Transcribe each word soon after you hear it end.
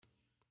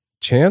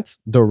Chance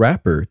the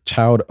Rapper,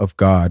 Child of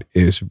God,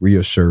 is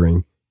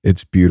reassuring.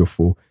 It's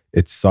beautiful.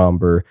 It's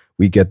somber.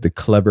 We get the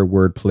clever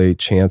wordplay.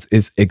 Chance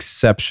is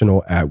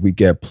exceptional at. We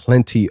get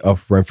plenty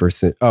of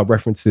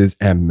references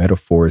and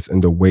metaphors,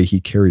 and the way he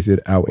carries it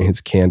out in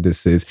his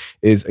canvases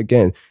is,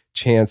 again,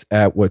 Chance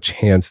at what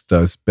Chance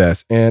does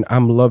best. And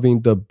I'm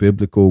loving the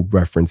biblical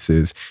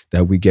references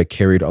that we get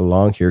carried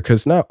along here,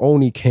 because not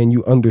only can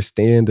you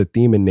understand the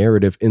theme and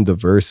narrative in the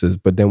verses,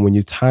 but then when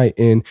you tie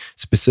in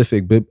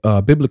specific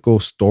biblical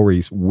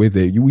stories with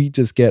it, we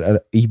just get an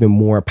even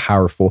more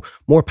powerful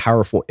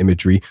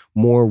imagery,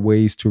 more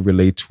ways to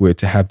relate to it,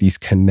 to have these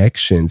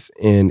connections,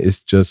 and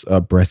it's just a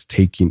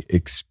breathtaking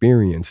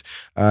experience.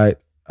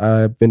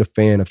 I've been a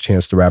fan of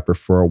Chance the Rapper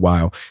for a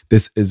while.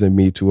 This isn't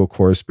me to, of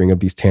course, bring up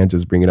these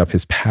tangents, bringing up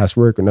his past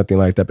work or nothing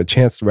like that, but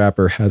Chance the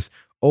Rapper has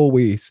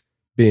always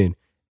been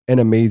an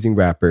amazing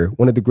rapper,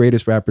 one of the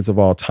greatest rappers of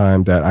all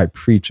time that I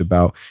preach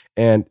about.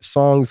 And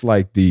songs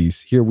like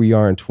these, Here We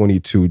Are in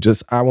 22,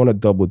 I want to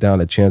double down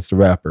that Chance the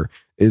Rapper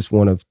is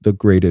one of the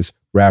greatest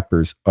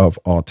rappers of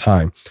all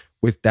time.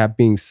 With that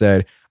being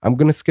said, I'm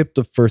going to skip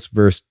the first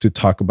verse to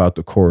talk about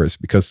the chorus,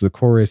 because the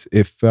chorus,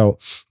 it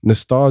felt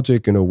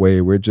nostalgic in a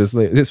way where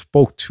it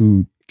spoke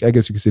to, I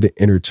guess you could say, the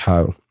inner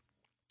child.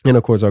 And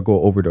of course, I'll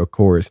go over the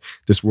chorus.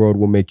 This world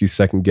will make you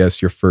second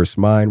guess your first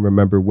mind.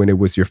 Remember when it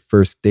was your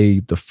first day,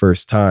 the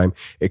first time.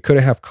 It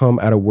couldn't have come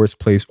at a worse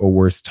place or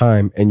worse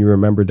time. And you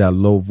remember that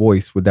low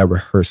voice with that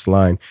rehearsed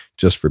line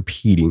just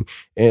repeating.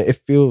 And it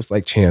feels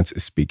like Chance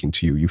is speaking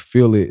to you. You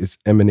feel it is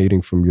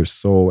emanating from your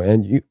soul.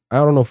 And I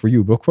don't know for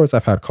you, but of course,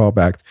 I've had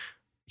callbacks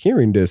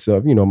hearing this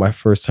of, my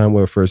first time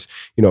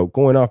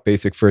going off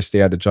basic first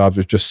day at the jobs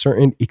with just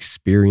certain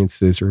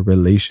experiences or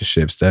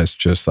relationships. That's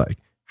just like,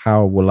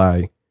 how will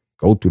I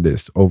go through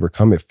this,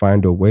 overcome it,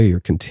 find a way, or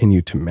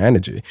continue to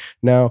manage it?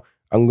 Now,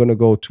 I'm going to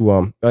go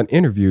to an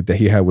interview that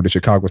he had with the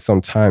Chicago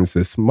Sun-Times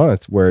this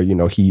month where,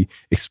 he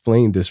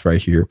explained this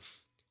right here.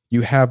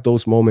 You have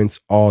those moments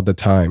all the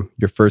time.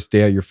 Your first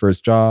day at your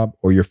first job,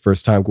 or your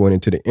first time going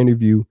into the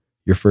interview,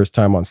 your first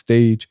time on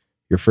stage,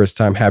 your first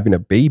time having a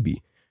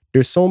baby.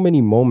 There's so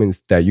many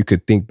moments that you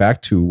could think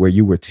back to where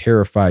you were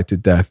terrified to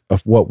death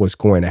of what was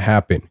going to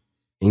happen.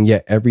 And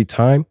yet every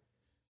time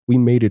we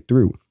made it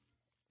through.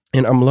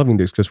 And I'm loving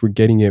this because we're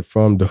getting it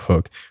from the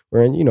hook.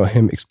 Where,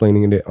 him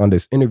explaining it on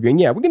this interview. And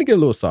yeah, we're going to get a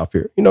little soft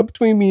here.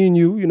 Between me and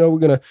you, we're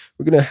going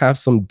to have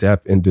some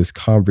depth in this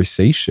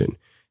conversation.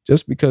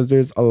 Just because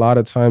there's a lot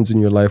of times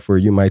in your life where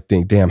you might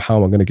think, damn, how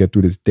am I going to get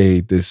through this day,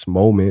 this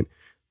moment?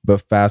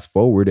 But fast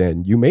forward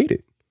and you made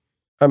it.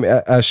 I mean,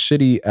 as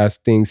shitty as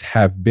things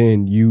have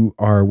been, you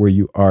are where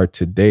you are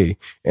today.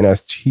 And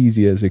as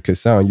cheesy as it could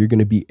sound, you're going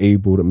to be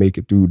able to make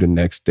it through the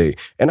next day.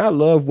 And I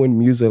love when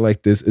music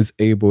like this is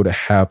able to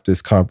have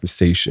this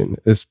conversation,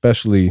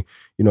 especially,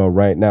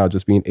 right now,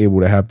 just being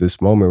able to have this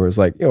moment where it's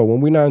like,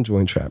 when we're not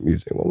enjoying trap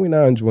music, when we're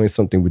not enjoying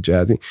something with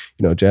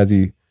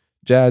jazzy,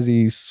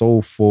 jazzy,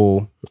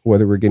 soulful,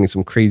 whether we're getting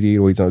some crazy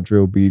 808s on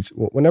drill beats,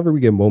 whenever we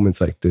get moments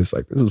like this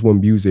is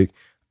when music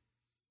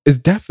is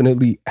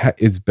definitely at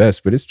its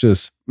best, but it's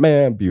just,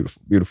 man,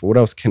 beautiful, beautiful. What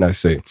else can I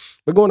say?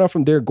 But going on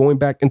from there, going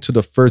back into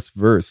the first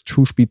verse,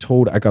 truth be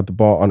told, I got the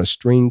ball on a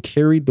string,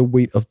 carried the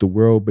weight of the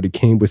world, but it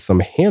came with some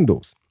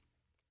handles.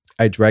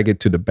 I drag it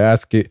to the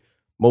basket.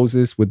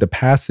 Moses with the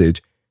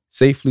passage,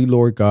 safely,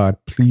 Lord God,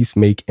 please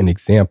make an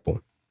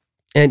example.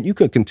 And you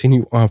could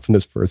continue on from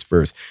this first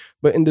verse.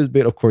 But in this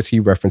bit, of course,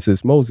 he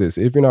references Moses.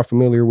 If you're not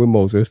familiar with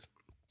Moses,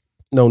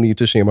 no need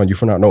to shame on you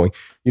for not knowing,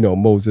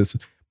 Moses.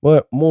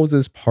 But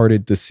Moses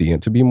parted the sea.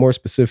 And to be more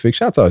specific,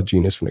 shouts out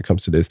Genius when it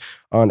comes to this.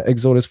 On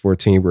Exodus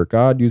 14, where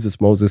God uses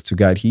Moses to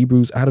guide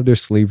Hebrews out of their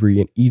slavery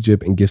in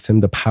Egypt and gives him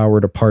the power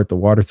to part the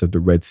waters of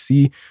the Red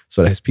Sea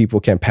so that his people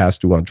can pass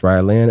through on dry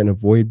land and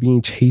avoid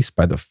being chased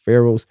by the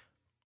Pharaoh's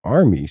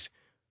armies.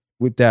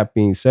 With that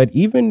being said,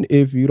 even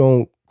if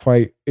you're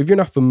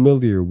not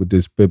familiar with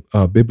this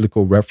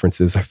biblical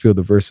references, I feel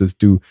the verses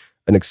do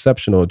an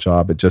exceptional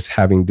job at just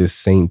having this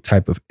same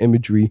type of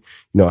imagery,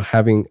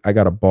 I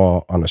got a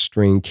ball on a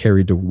string,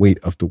 carried the weight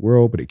of the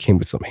world, but it came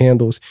with some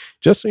handles.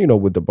 Just so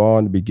with the ball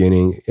in the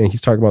beginning, and he's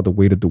talking about the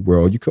weight of the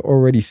world, you could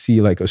already see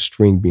like a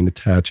string being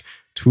attached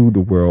to the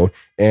world.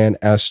 And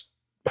as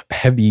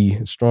heavy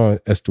and strong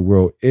as the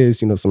world is,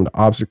 some of the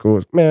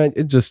obstacles, man,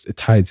 it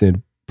ties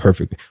in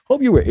perfectly.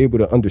 Hope you were able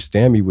to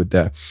understand me with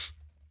that.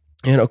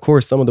 And of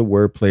course, some of the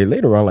wordplay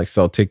later on, like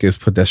sell tickets,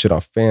 put that shit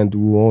on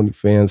FanDuel,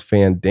 OnlyFans,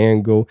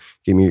 Fandango,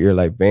 give me your ear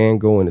like Van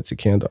Gogh, and it's a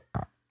candle.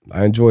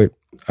 I enjoy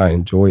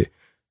it.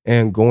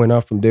 And going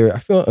off from there, I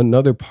feel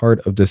another part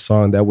of the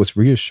song that was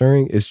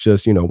reassuring is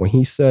just, when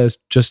he says,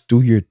 just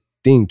do your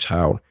thing,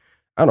 child.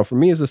 I don't know, for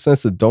me, it's a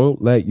sense of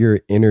don't let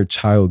your inner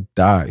child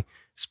die,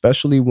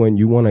 especially when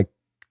you want to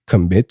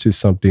commit to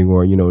something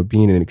or,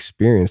 being an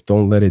experience.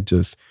 Don't let it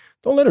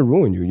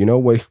ruin you.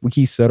 What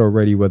he said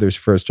already, whether it's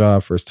first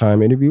job, first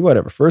time interview,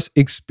 whatever, first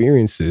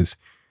experiences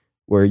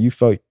where you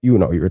felt, you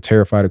were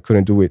terrified or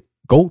couldn't do it,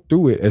 go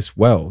through it as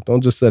well.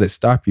 Don't just let it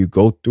stop you.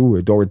 Go through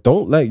it.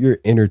 Don't let your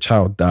inner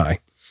child die.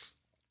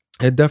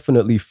 I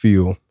definitely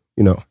feel,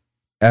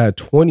 at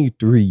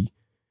 23,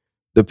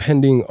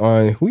 depending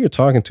on who you're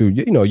talking to,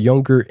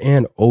 younger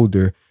and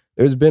older,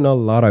 there's been a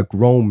lot of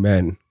grown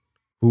men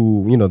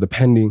who,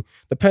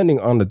 depending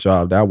on the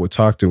job that I would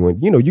talk to,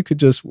 and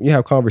you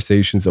have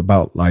conversations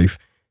about life,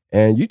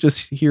 and you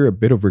just hear a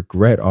bit of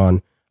regret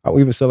on, I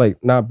would even say,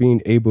 like, not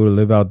being able to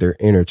live out their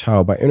inner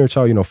child. By inner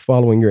child,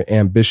 following your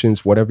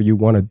ambitions, whatever you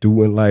want to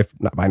do in life,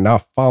 by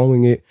not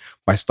following it,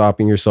 by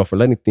stopping yourself or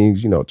letting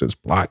things,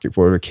 just block you,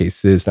 for whatever the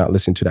case is, not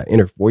listening to that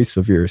inner voice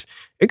of yours.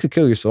 It could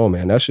kill your soul,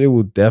 man. That shit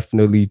will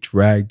definitely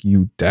drag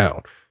you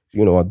down.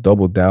 I'll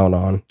double down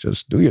on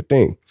just do your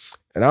thing.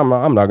 And I'm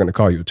not going to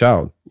call you a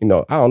child. I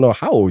don't know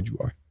how old you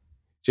are.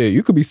 Jay,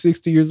 you could be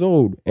 60 years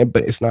old,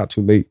 but it's not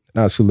too late.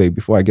 Not too late.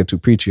 Before I get too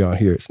preachy on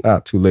here, it's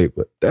not too late,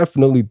 but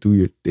definitely do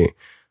your thing.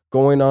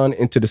 Going on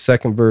into the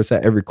second verse,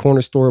 at every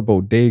corner store,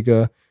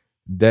 bodega,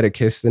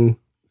 dedication.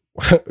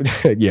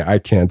 Yeah, I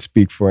can't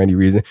speak for any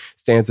reason.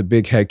 Stands a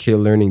big head kid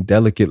learning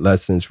delicate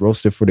lessons,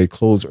 roasted for their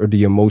clothes or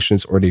the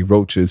emotions or their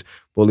roaches,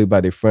 bullied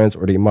by their friends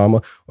or their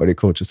mama or their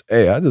coaches.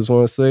 Hey, I just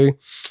want to say,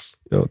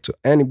 to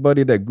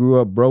anybody that grew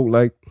up broke,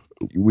 like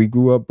we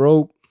grew up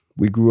broke,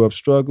 we grew up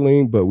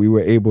struggling, but we were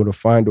able to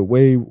find a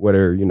way,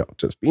 whether,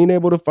 just being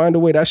able to find a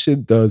way, that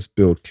shit does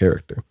build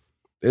character.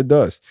 It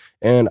does.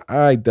 And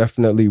I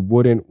definitely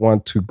wouldn't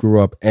want to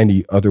grow up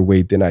any other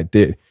way than I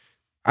did.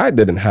 I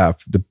didn't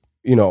have the,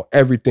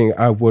 everything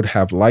I would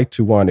have liked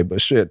to want it. But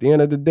shit, at the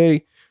end of the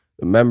day,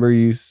 the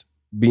memories,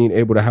 being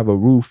able to have a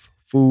roof,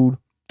 food,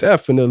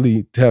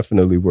 definitely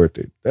worth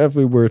it.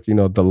 Definitely worth,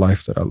 the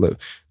life that I live.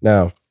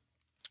 Now,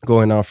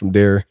 going on from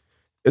there,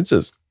 it's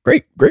just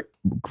great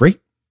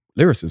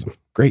lyricism.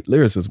 Great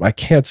lyricism. I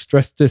can't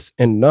stress this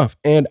enough.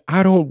 And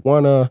I don't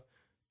want to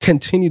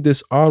continue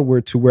this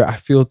onward to where I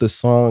feel the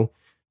song,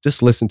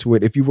 just listen to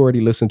it. If you've already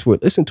listened to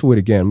it, listen to it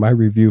again. My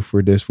review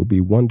for this will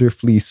be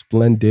wonderfully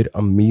splendid,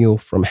 a meal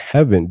from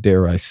heaven,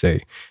 dare I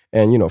say.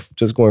 And,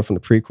 just going from the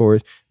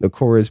pre-chorus, the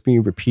chorus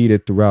being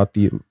repeated throughout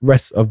the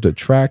rest of the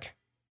track,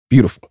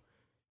 beautiful,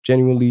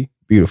 genuinely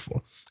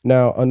beautiful.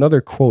 Now,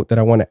 another quote that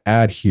I want to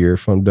add here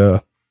from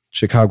the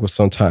Chicago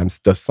Sun-Times,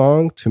 the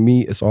song to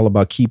me is all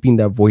about keeping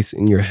that voice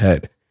in your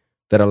head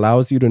that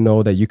allows you to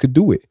know that you could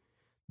do it,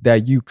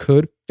 that you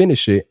could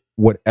finish it,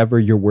 whatever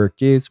your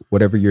work is,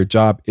 whatever your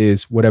job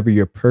is, whatever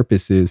your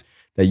purpose is,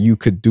 that you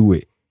could do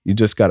it. You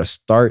just got to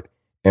start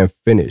and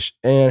finish.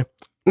 And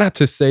not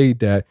to say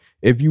that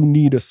if you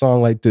need a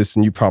song like this,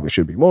 and you probably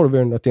should be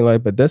motivated, nothing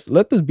like that, but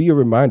let this be a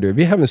reminder. If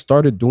you haven't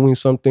started doing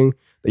something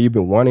that you've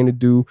been wanting to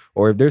do,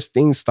 or if there's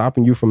things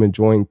stopping you from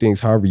enjoying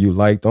things however you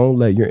like, don't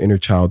let your inner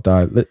child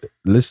die.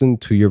 Listen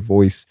to your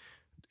voice,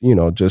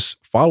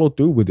 just follow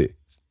through with it.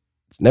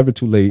 It's never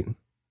too late.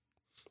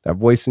 That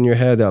voice in your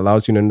head that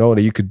allows you to know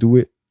that you could do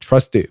it,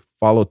 trust it,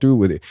 follow through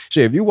with it.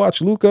 Shit, if you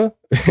watch Luca,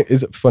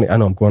 it's funny. I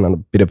know I'm going on a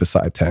bit of a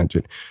side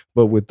tangent,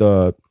 but with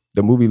the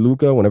movie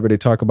Luca, whenever they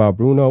talk about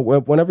Bruno,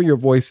 whenever your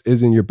voice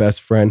isn't your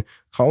best friend,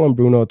 call him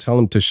Bruno, tell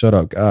him to shut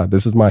up. God,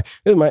 this is my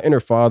inner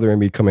father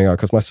and me coming out,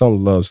 because my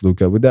son loves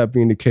Luca. With that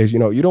being the case, you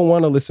don't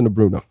want to listen to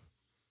Bruno.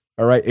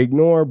 All right,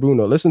 ignore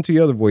Bruno. Listen to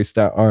your other voice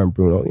that aren't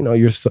Bruno.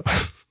 Your son.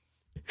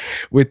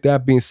 With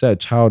that being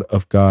said, Child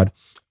of God,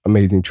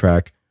 amazing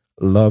track.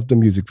 Love the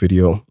music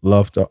video.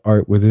 Love the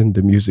art within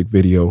the music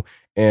video.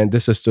 And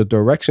this is the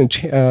direction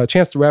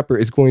Chance the Rapper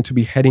is going to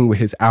be heading with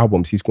his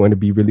albums. He's going to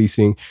be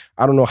releasing,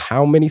 I don't know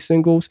how many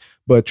singles,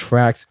 but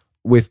tracks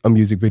with a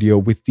music video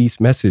with this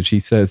message. He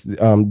says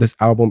this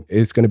album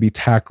is going to be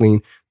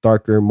tackling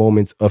darker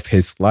moments of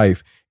his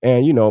life.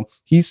 And,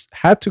 he's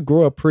had to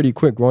grow up pretty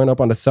quick, growing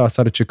up on the south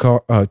side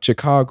of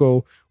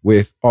Chicago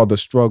with all the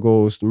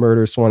struggles, the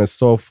murder, so on and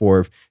so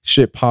forth,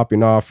 shit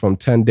popping off from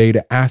 10 Day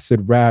to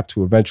acid rap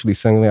to eventually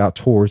singling out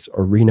towards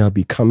arena,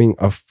 becoming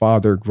a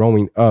father,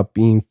 growing up,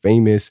 being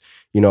famous,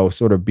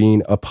 sort of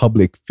being a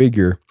public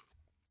figure.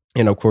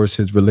 And of course,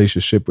 his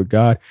relationship with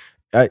God,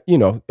 I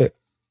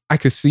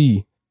could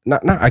see,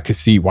 not I could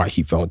see why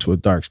he fell into a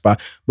dark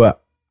spot,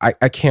 but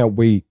I can't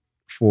wait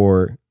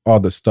for all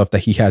the stuff that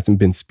he hasn't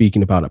been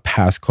speaking about the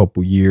past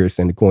couple years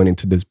and going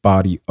into this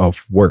body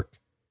of work.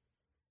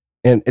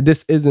 And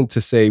this isn't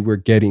to say we're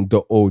getting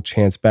the old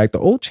Chance back. The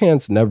old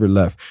Chance never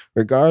left,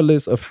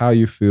 regardless of how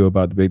you feel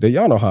about the Big Day.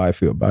 Y'all know how I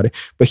feel about it,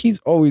 but he's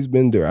always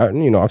been there.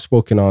 I've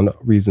spoken on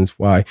reasons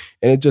why,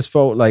 and it just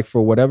felt like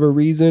for whatever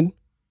reason,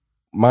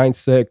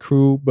 mindset,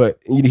 crew, but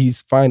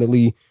he's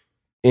finally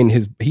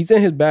he's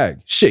in his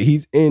bag. Shit,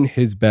 he's in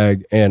his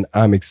bag, and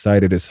I'm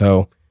excited as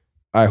hell.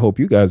 I hope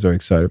you guys are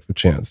excited for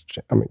Chance.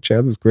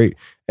 Chance is great.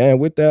 And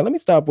with that, let me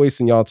stop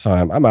wasting y'all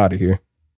time. I'm out of here.